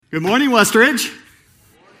Good morning, Westridge.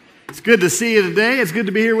 It's good to see you today. It's good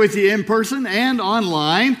to be here with you in person and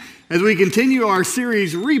online as we continue our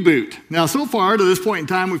series, Reboot. Now, so far to this point in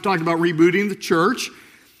time, we've talked about rebooting the church,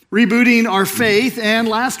 rebooting our faith, and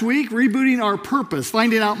last week, rebooting our purpose,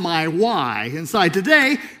 finding out my why. Inside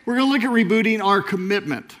today, we're going to look at rebooting our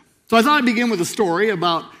commitment. So I thought I'd begin with a story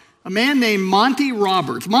about a man named Monty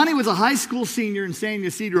Roberts. Monty was a high school senior in San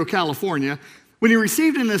Ysidro, California, when he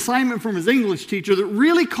received an assignment from his English teacher that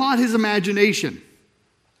really caught his imagination.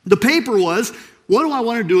 The paper was, what do I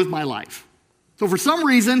want to do with my life? So for some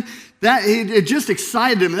reason, it just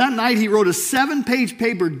excited him. That night, he wrote a 7-page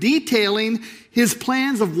paper detailing his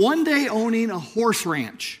plans of one day owning a horse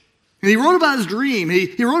ranch. And he wrote about his dream.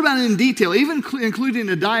 He wrote about it in detail, even including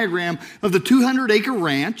a diagram of the 200-acre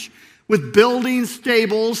ranch with buildings,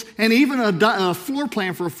 stables, and even a floor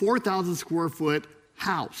plan for a 4,000-square-foot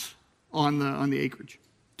house on the acreage.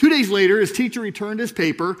 2 days later, his teacher returned his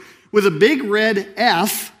paper with a big red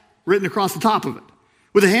F written across the top of it,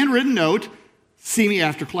 with a handwritten note, "See me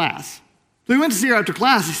after class." So he went to see her after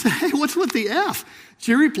class. He said, "Hey, what's with the F?"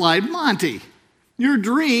 She replied, "Monty, your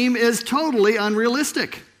dream is totally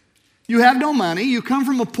unrealistic. You have no money. You come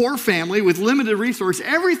from a poor family with limited resources.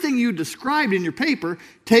 Everything you described in your paper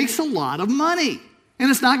takes a lot of money,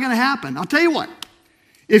 and it's not going to happen. I'll tell you what,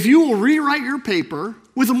 if you will rewrite your paper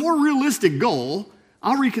with a more realistic goal,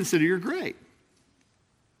 I'll reconsider your grade."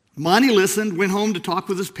 Monty listened, went home to talk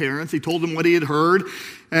with his parents. He told them what he had heard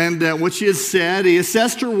and what she had said. He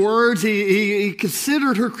assessed her words. He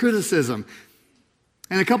considered her criticism.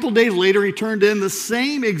 And a couple days later, he turned in the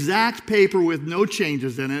same exact paper with no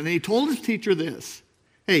changes in it. And he told his teacher this: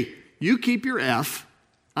 "Hey, you keep your F.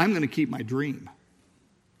 I'm going to keep my dream."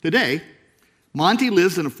 Today, Monty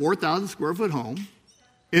lives in a 4,000-square-foot home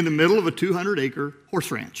in the middle of a 200-acre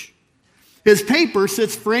horse ranch. His paper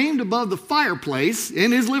sits framed above the fireplace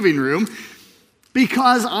in his living room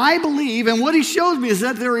because I believe, and what he shows me is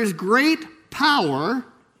that there is great power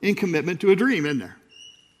in commitment to a dream, isn't there?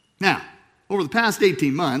 Now, over the past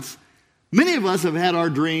 18 months, many of us have had our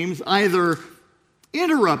dreams either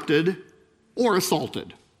interrupted or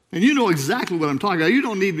assaulted. And you know exactly what I'm talking about. You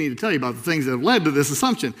don't need me to tell you about the things that have led to this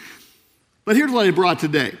assumption. But here's what I brought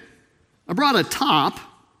today. I brought a top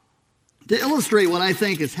to illustrate what I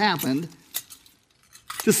think has happened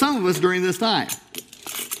to some of us during this time.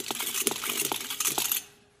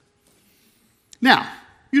 Now,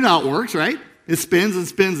 you know how it works, right? It spins and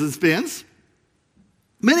spins and spins.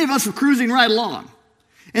 Many of us are cruising right along.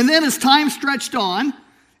 And then as time stretched on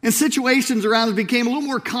and situations around us became a little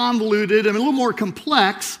more convoluted and a little more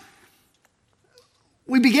complex,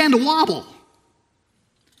 we began to wobble.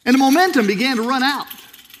 And the momentum began to run out.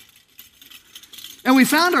 And we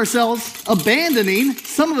found ourselves abandoning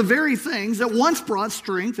some of the very things that once brought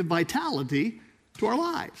strength and vitality to our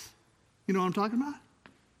lives. You know what I'm talking about?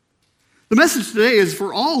 The message today is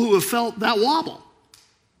for all who have felt that wobble.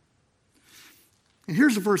 And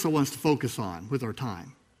here's the verse I want us to focus on with our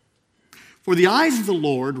time. "For the eyes of the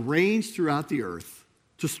Lord range throughout the earth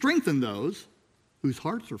to strengthen those whose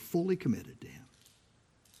hearts are fully committed to Him."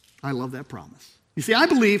 I love that promise. You see, I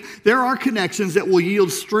believe there are connections that will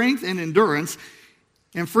yield strength and endurance.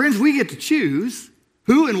 And friends, we get to choose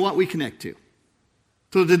who and what we connect to.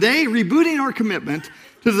 So today, rebooting our commitment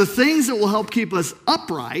to the things that will help keep us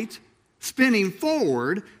upright, spinning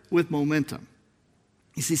forward with momentum.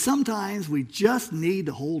 You see, sometimes we just need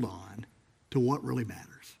to hold on to what really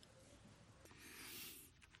matters.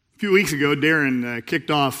 A few weeks ago, Darren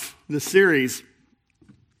kicked off this series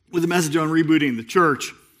with a message on rebooting the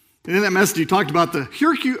church. And in that message, he talked about the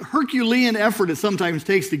Herculean effort it sometimes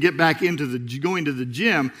takes to get back into going to the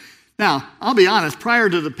gym. Now, I'll be honest,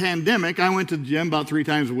 prior to the pandemic, I went to the gym about 3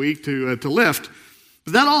 times a week to lift.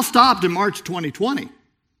 But that all stopped in March 2020.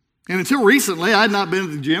 And until recently, I had not been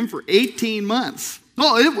to the gym for 18 months.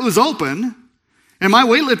 Oh, it was open, and my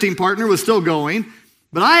weightlifting partner was still going,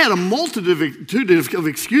 but I had a multitude of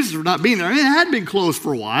excuses for not being there. I mean, it had been closed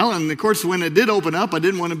for a while, and of course, when it did open up, I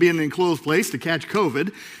didn't want to be in an enclosed place to catch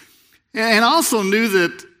COVID. And I also knew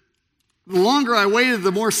that the longer I waited,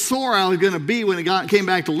 the more sore I was going to be when it came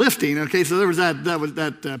back to lifting. Okay, so there was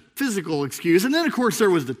that physical excuse. And then, of course, there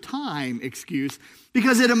was the time excuse,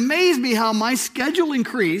 because it amazed me how my schedule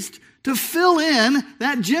increased to fill in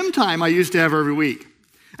that gym time I used to have every week.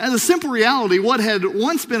 And the simple reality, what had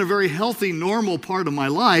once been a very healthy, normal part of my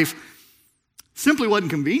life simply wasn't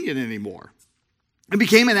convenient anymore. It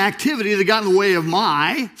became an activity that got in the way of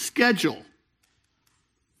my schedule.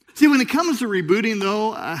 See, when it comes to rebooting,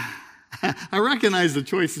 though, I recognize the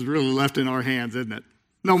choice is really left in our hands, isn't it?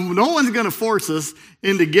 No one's going to force us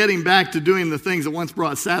into getting back to doing the things that once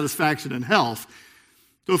brought satisfaction and health.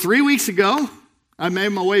 So 3 weeks ago, I made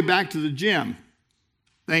my way back to the gym.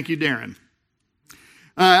 Thank you, Darren.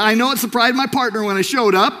 I know it surprised my partner when I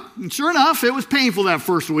showed up, and sure enough, it was painful that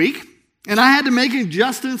first week, and I had to make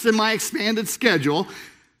adjustments in my expanded schedule,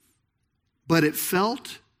 but it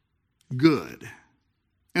felt good.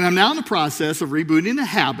 And I'm now in the process of rebooting a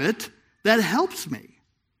habit that helps me.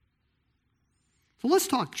 So let's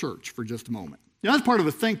talk church for just a moment. I was part of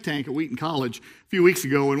a think tank at Wheaton College a few weeks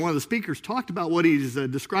ago, and one of the speakers talked about what he's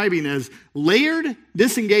describing as layered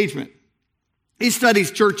disengagement. He studies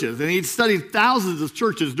churches, and he studied thousands of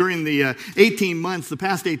churches during the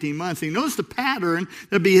past 18 months. And he noticed a pattern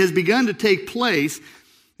that has begun to take place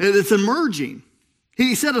that's emerging.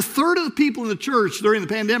 He said a third of the people in the church during the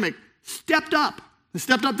pandemic stepped up. They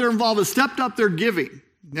stepped up their involvement, stepped up their giving,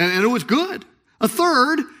 and it was good. A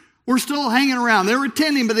third were still hanging around. They were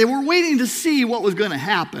attending, but they were waiting to see what was going to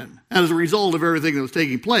happen as a result of everything that was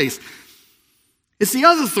taking place. It's the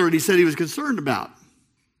other third he said he was concerned about,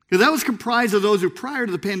 because that was comprised of those who prior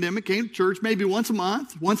to the pandemic came to church maybe once a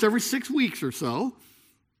month, once every 6 weeks or so.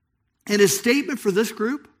 And his statement for this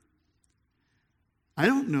group, I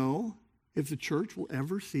don't know if the church will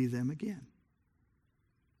ever see them again,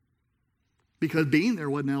 because being there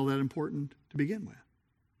wasn't all that important to begin with.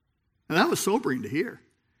 And that was sobering to hear.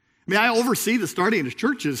 I mean, I oversee the starting of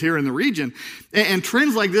churches here in the region, and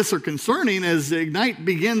trends like this are concerning as Ignite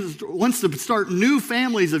wants to start new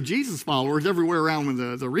families of Jesus followers everywhere around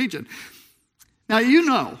the region. Now, you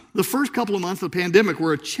know, the first couple of months of the pandemic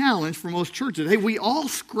were a challenge for most churches. Hey, we all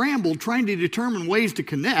scrambled trying to determine ways to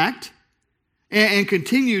connect and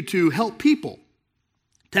continue to help people.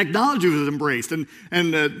 Technology was embraced, and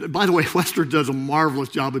by the way, Western does a marvelous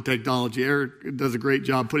job with technology. Eric does a great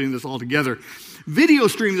job putting this all together. Video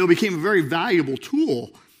streaming, though, became a very valuable tool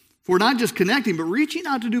for not just connecting, but reaching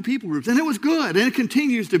out to do people groups, and it was good, and it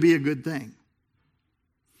continues to be a good thing.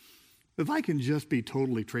 If I can just be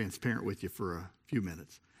totally transparent with you for a few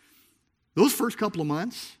minutes, those first couple of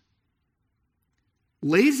months,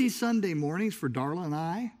 lazy Sunday mornings for Darla and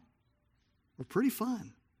I were pretty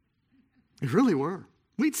fun. They really were.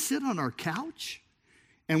 We'd sit on our couch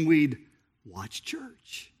and we'd watch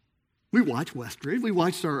church. We watched Westridge. We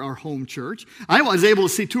watched our home church. I was able to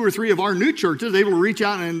see 2 or 3 of our new churches, able to reach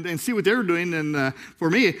out and see what they were doing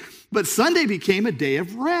for me. But Sunday became a day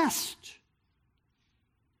of rest,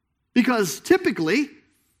 because typically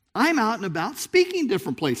I'm out and about speaking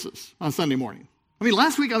different places on Sunday morning. I mean,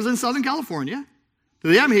 last week I was in Southern California.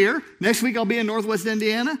 Today I'm here. Next week I'll be in Northwest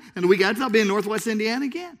Indiana. And the week after I'll be in Northwest Indiana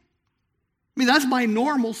again. I mean, that's my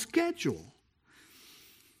normal schedule.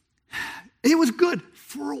 It was good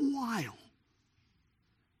for a while.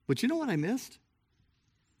 But you know what I missed?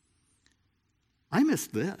 I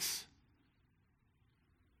missed this.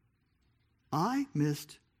 I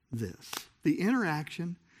missed this. The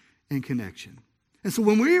interaction and connection. And so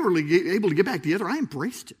when we were able to get back together, I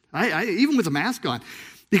embraced it. I even with a mask on,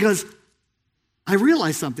 because I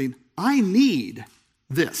realized something. I need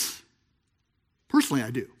this. Personally,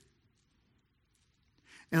 I do.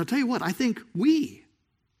 And I'll tell you what, I think we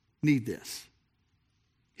need this.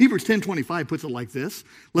 Hebrews 10:25 puts it like this: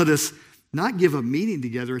 let us not give up meeting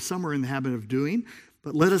together as some are in the habit of doing,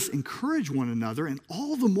 but let us encourage one another, and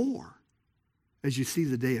all the more as you see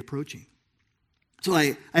the day approaching. So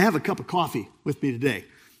I have a cup of coffee with me today.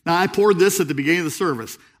 Now, I poured this at the beginning of the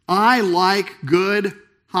service. I like good,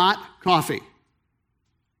 hot coffee.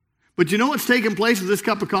 But you know what's taken place with this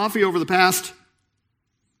cup of coffee over the past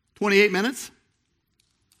 28 minutes?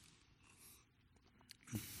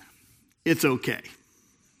 It's okay. And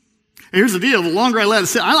here's the deal. The longer I let it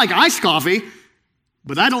sit, I like iced coffee,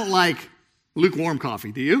 but I don't like lukewarm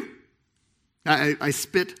coffee. Do you? I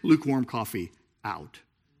spit lukewarm coffee out.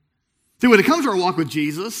 See, when it comes to our walk with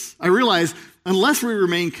Jesus, I realize unless we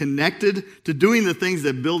remain connected to doing the things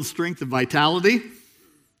that build strength and vitality,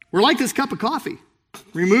 we're like this cup of coffee,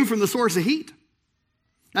 removed from the source of heat.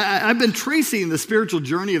 I've been tracing the spiritual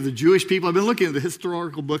journey of the Jewish people. I've been looking at the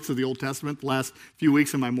historical books of the Old Testament the last few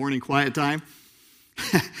weeks in my morning quiet time.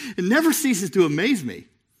 It never ceases to amaze me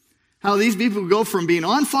how these people go from being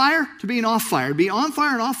on fire to being off fire, being on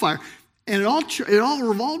fire and off fire. And it all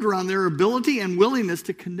revolved around their ability and willingness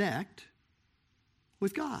to connect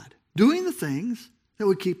with God, doing the things that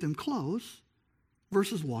would keep them close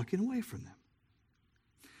versus walking away from them.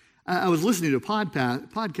 I was listening to a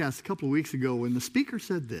podcast a couple of weeks ago when the speaker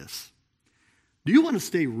said this: do you want to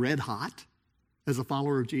stay red hot as a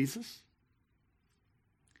follower of Jesus?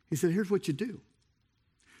 He said, here's what you do.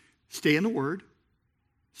 Stay in the Word,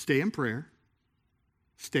 stay in prayer,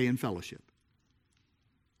 stay in fellowship.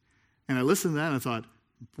 And I listened to that and I thought,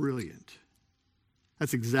 brilliant.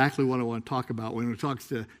 That's exactly what I want to talk about when it talks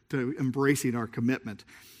to embracing our commitment.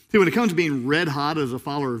 See, when it comes to being red hot as a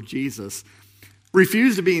follower of Jesus,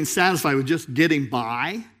 refuse to being satisfied with just getting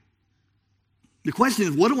by. The question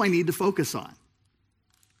is, what do I need to focus on?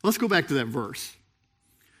 Let's go back to that verse.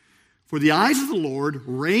 For the eyes of the Lord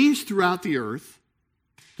range throughout the earth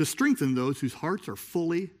to strengthen those whose hearts are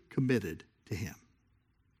fully committed to him.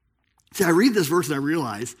 See, I read this verse and I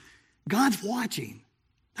realize God's watching.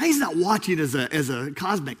 He's not watching as a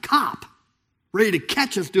cosmic cop, ready to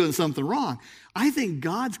catch us doing something wrong. I think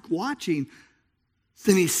God's watching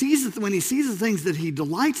when he sees the things that he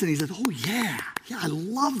delights in. He says, oh yeah, I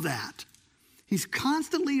love that. He's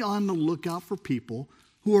constantly on the lookout for people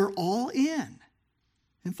who are all in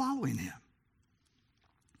and following him.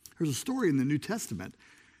 There's a story in the New Testament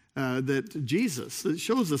that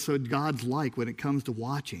shows us what God's like when it comes to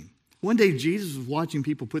watching. One day, Jesus was watching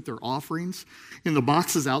people put their offerings in the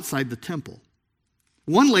boxes outside the temple.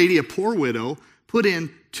 One lady, a poor widow, put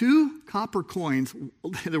in 2 copper coins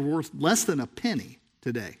that were worth less than a penny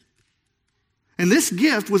today. And this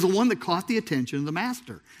gift was the one that caught the attention of the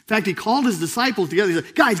master. In fact, he called his disciples together. He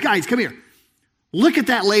said, guys, come here. Look at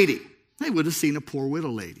that lady. They would have seen a poor widow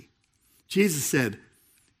lady. Jesus said,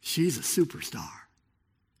 she's a superstar.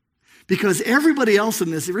 Because everybody else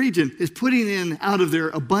in this region is putting in out of their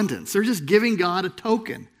abundance. They're just giving God a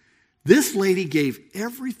token. This lady gave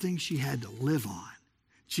everything she had to live on.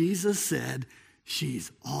 Jesus said,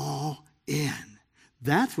 she's all in.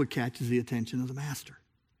 That's what catches the attention of the master.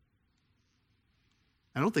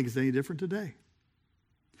 I don't think it's any different today.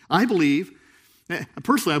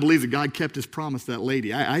 Personally, I believe that God kept his promise to that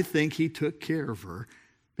lady. I think he took care of her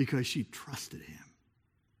because she trusted him.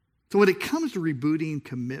 So when it comes to rebooting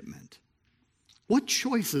commitment, what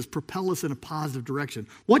choices propel us in a positive direction?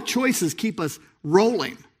 What choices keep us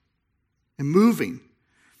rolling and moving?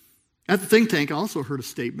 At the think tank, I also heard a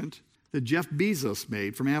statement that Jeff Bezos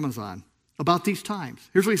made from Amazon about these times.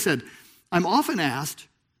 Here's what he said. I'm often asked,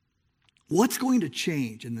 what's going to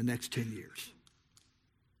change in the next 10 years?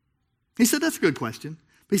 He said, that's a good question.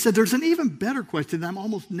 But he said, there's an even better question that I'm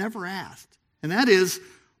almost never asked. And that is,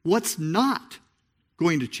 what's not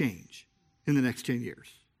going to change in the next 10 years?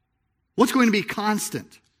 What's going to be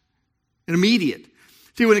constant and immediate?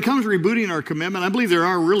 See, when it comes to rebooting our commitment, I believe there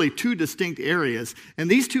are really 2 distinct areas. And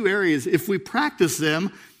these 2 areas, if we practice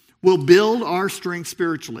them, will build our strength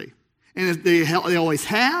spiritually. And they always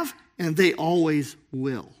have, and they always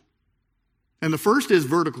will. And the first is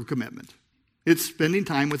vertical commitment. It's spending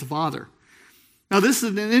time with the Father. Now, this is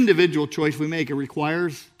an individual choice we make. It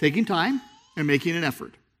requires taking time and making an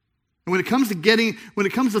effort. And when it comes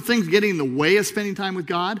to things getting in the way of spending time with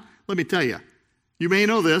God, let me tell you, you may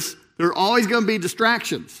know this, there are always going to be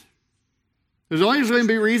distractions. There's always going to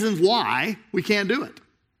be reasons why we can't do it.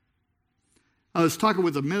 I was talking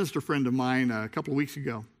with a minister friend of mine a couple of weeks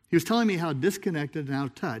ago. He was telling me how disconnected and out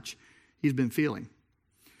of touch he's been feeling.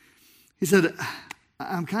 He said,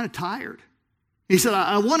 I'm kind of tired. He said,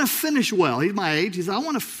 I want to finish well. He's my age. He said, I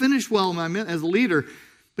want to finish well as a leader.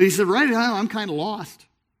 But he said, right now, I'm kind of lost.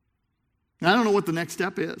 And I don't know what the next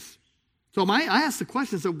step is. So I asked the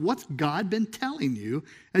question, I said, what's God been telling you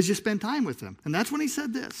as you spend time with him? And that's when he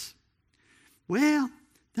said this. Well,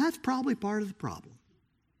 that's probably part of the problem.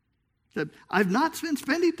 He said, I've not been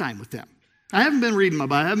spending time with him. I haven't been reading my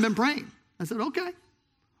Bible. I haven't been praying. I said, okay.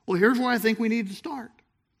 Well, here's where I think we need to start.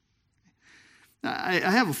 I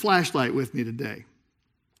have a flashlight with me today.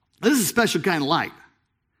 This is a special kind of light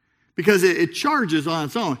because it charges on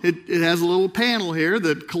its own. It has a little panel here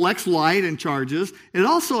that collects light and charges. It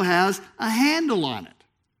also has a handle on it.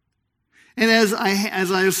 And as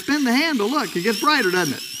I spin the handle, look, it gets brighter,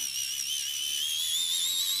 doesn't it?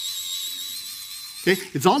 Okay,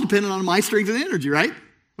 it's all dependent on my strength and energy, right?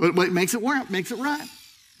 What makes it work, makes it run.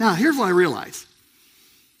 Now, here's what I realized.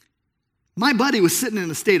 My buddy was sitting in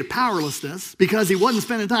a state of powerlessness because he wasn't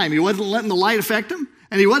spending time. He wasn't letting the light affect him,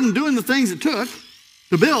 and he wasn't doing the things it took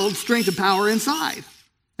to build strength and power inside.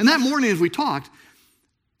 And that morning as we talked,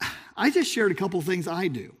 I just shared a couple of things I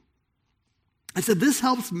do. I said, this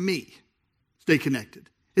helps me stay connected.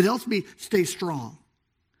 It helps me stay strong.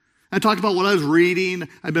 I talked about what I was reading.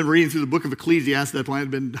 I've been reading through the book of Ecclesiastes at that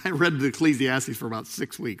point. I read the Ecclesiastes for about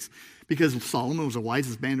 6 weeks because Solomon was the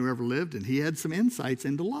wisest man who ever lived, and he had some insights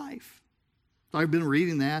into life. So I've been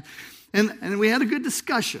reading that. And we had a good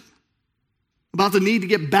discussion about the need to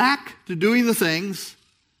get back to doing the things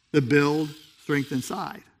that build strength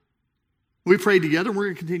inside. We prayed together, and we're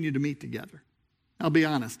going to continue to meet together. I'll be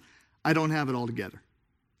honest, I don't have it all together.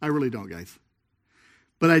 I really don't, guys.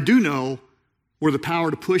 But I do know where the power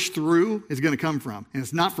to push through is going to come from. And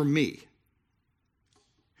it's not from me.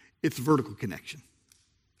 It's vertical connection.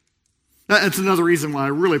 That's another reason why I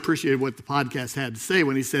really appreciated what the podcast had to say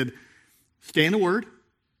when he said, stay in the Word,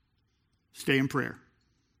 stay in prayer.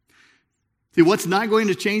 See, what's not going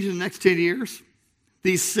to change in the next 10 years?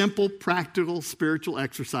 These simple, practical, spiritual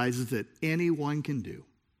exercises that anyone can do.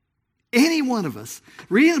 Any one of us.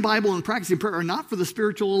 Reading the Bible and practicing prayer are not for the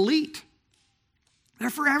spiritual elite. They're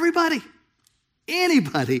for everybody.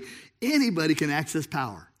 Anybody can access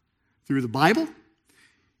power through the Bible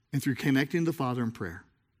and through connecting to the Father in prayer.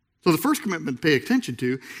 So the first commitment to pay attention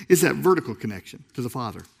to is that vertical connection to the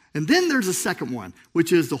Father. And then there's a second one,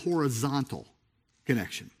 which is the horizontal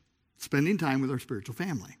connection, spending time with our spiritual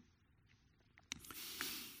family.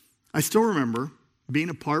 I still remember being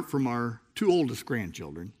apart from our two oldest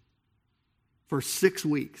grandchildren for 6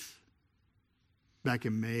 weeks back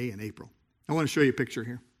in May and April. I want to show you a picture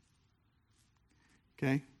here.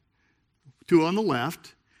 Okay? Two on the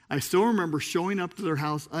left. I still remember showing up to their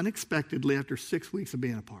house unexpectedly after 6 weeks of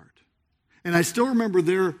being apart. And I still remember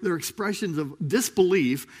their expressions of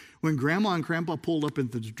disbelief when Grandma and Grandpa pulled up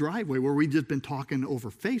into the driveway where we'd just been talking over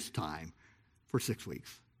FaceTime for 6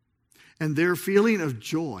 weeks. And their feeling of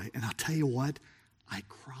joy. And I'll tell you what, I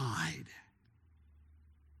cried.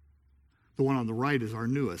 The one on the right is our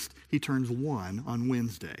newest. He turns 1 on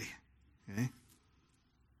Wednesday. Okay?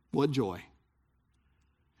 What joy.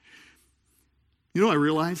 You know what I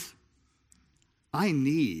realize? I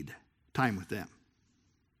need time with them.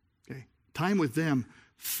 Okay? Time with them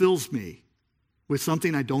fills me with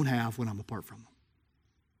something I don't have when I'm apart from them.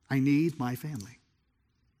 I need my family.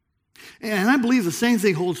 And I believe the same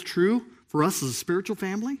thing holds true for us as a spiritual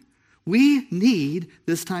family. We need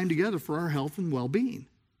this time together for our health and well-being.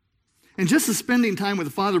 And just as spending time with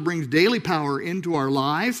the Father brings daily power into our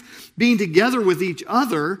lives, being together with each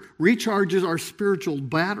other recharges our spiritual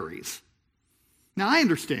batteries. Now, I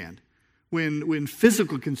understand when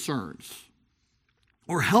physical concerns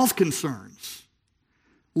or health concerns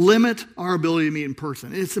limit our ability to meet in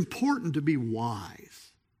person. It's important to be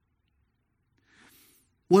wise.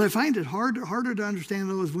 What I find it harder to understand,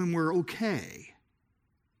 though, is when we're okay.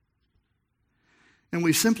 And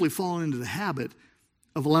we've simply fallen into the habit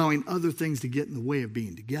of allowing other things to get in the way of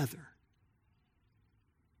being together.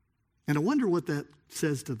 And I wonder what that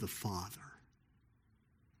says to the Father.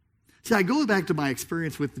 See, I go back to my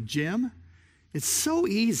experience with the gym. It's so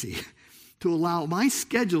easy to allow my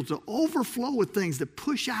schedule to overflow with things that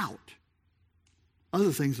push out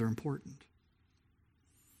other things that are important.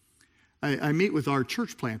 I meet with our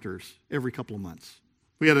church planters every couple of months.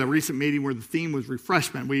 We had a recent meeting where the theme was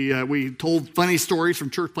refreshment. We told funny stories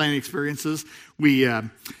from church planting experiences. We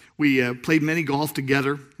played mini golf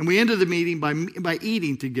together. And we ended the meeting by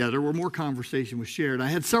eating together where more conversation was shared. I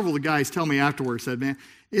had several of the guys tell me afterwards, said, man,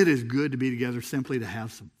 it is good to be together simply to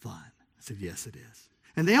have some fun. I said, yes, it is.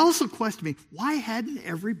 And they also questioned me, why hadn't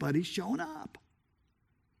everybody shown up?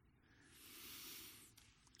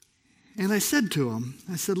 And I said to them,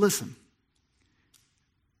 listen,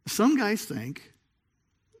 some guys think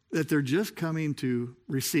that they're just coming to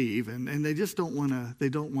receive, and they just don't want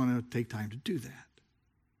to take time to do that.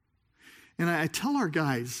 And I tell our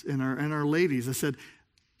guys and our ladies, I said,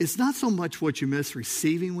 it's not so much what you miss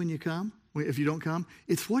receiving when you come, if you don't come,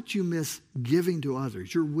 it's what you miss giving to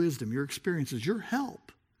others, your wisdom, your experiences, your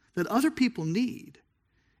help that other people need.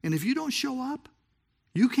 And if you don't show up,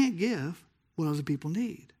 you can't give what other people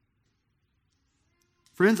need.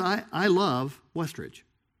 Friends, I love Westridge.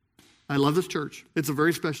 I love this church. It's a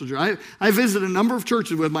very special church. I visit a number of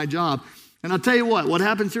churches with my job, and I'll tell you what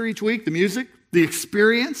happens here each week, the music, the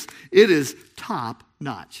experience, it is top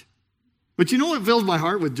notch. But you know what fills my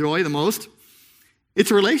heart with joy the most?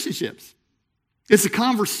 It's relationships. It's the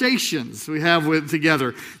conversations we have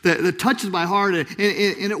together that touches my heart and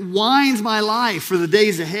it winds my life for the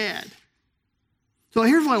days ahead. So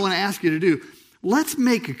here's what I want to ask you to do. Let's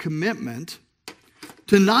make a commitment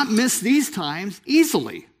to not miss these times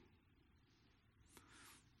easily.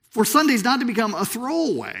 For Sundays not to become a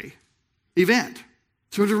throwaway event.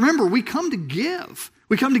 So remember, we come to give.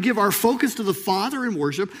 We come to give our focus to the Father in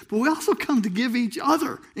worship, but we also come to give each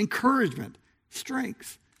other encouragement,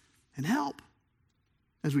 strength, and help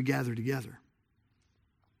as we gather together.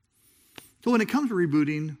 So when it comes to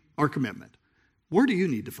rebooting our commitment, where do you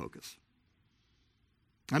need to focus?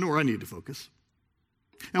 I know where I need to focus.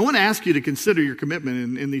 I want to ask you to consider your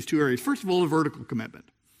commitment in these two areas. First of all, the vertical commitment.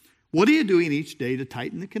 What are you doing each day to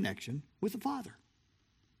tighten the connection with the Father?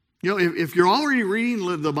 You know, if you're already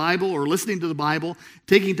reading the Bible or listening to the Bible,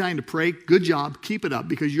 taking time to pray, good job, keep it up,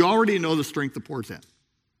 because you already know the strength that pours in.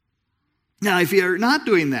 Now, if you're not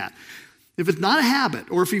doing that, if it's not a habit,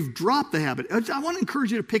 or if you've dropped the habit, I want to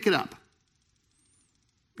encourage you to pick it up.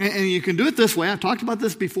 And you can do it this way. I've talked about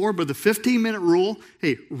this before, but the 15-minute rule,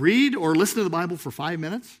 hey, read or listen to the Bible for 5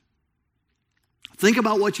 minutes. Think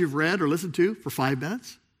about what you've read or listened to for 5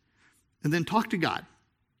 minutes. And then talk to God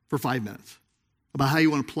for 5 minutes about how you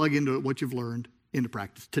want to plug into what you've learned into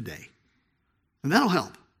practice today. And that'll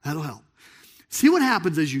help. That'll help. See what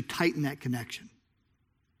happens as you tighten that connection.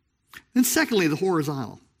 Then secondly, the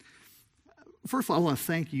horizontal. First of all, I want to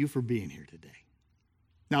thank you for being here today.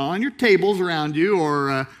 Now, on your tables around you or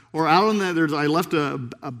out on the, I left a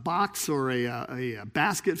box or a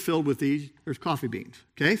basket filled with these. There's coffee beans.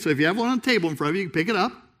 Okay, so if you have one on the table in front of you, you can pick it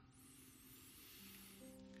up.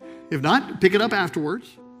 If not, pick it up afterwards.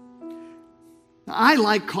 Now, I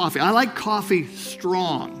like coffee. I like coffee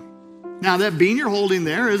strong. Now, that bean you're holding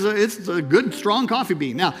there it's a good, strong coffee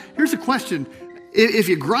bean. Now, here's a question. If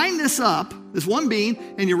you grind this up, this one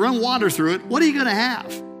bean, and you run water through it, what are you going to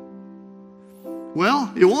have?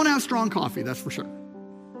 Well, you won't have strong coffee, that's for sure.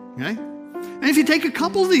 Okay? And if you take a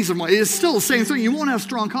couple of these, it's still the same thing. You won't have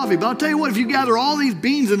strong coffee. But I'll tell you what, if you gather all these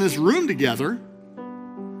beans in this room together,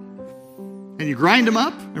 and you grind them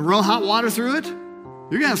up and run hot water through it,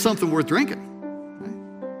 you're going to have something worth drinking.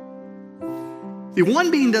 See,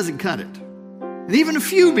 one bean doesn't cut it. And even a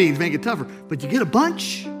few beans make it tougher. But you get a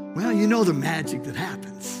bunch, well, you know the magic that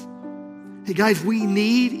happens. Hey, guys, we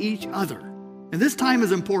need each other. And this time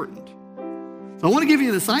is important. So I want to give you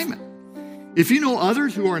an assignment. If you know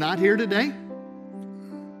others who are not here today,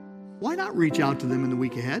 why not reach out to them in the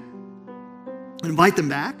week ahead and invite them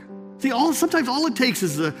back? See, sometimes all it takes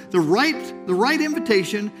is the right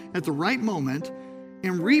invitation at the right moment,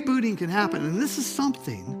 and rebooting can happen. And this is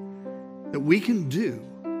something that we can do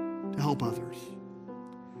to help others.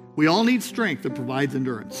 We all need strength that provides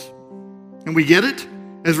endurance. And we get it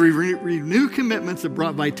as we renew commitments that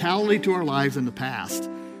brought vitality to our lives in the past.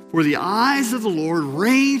 For the eyes of the Lord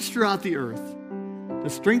range throughout the earth to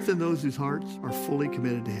strengthen those whose hearts are fully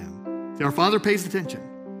committed to Him. See, our Father pays attention,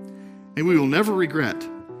 and we will never regret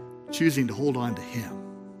choosing to hold on to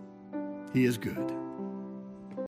Him. He is good.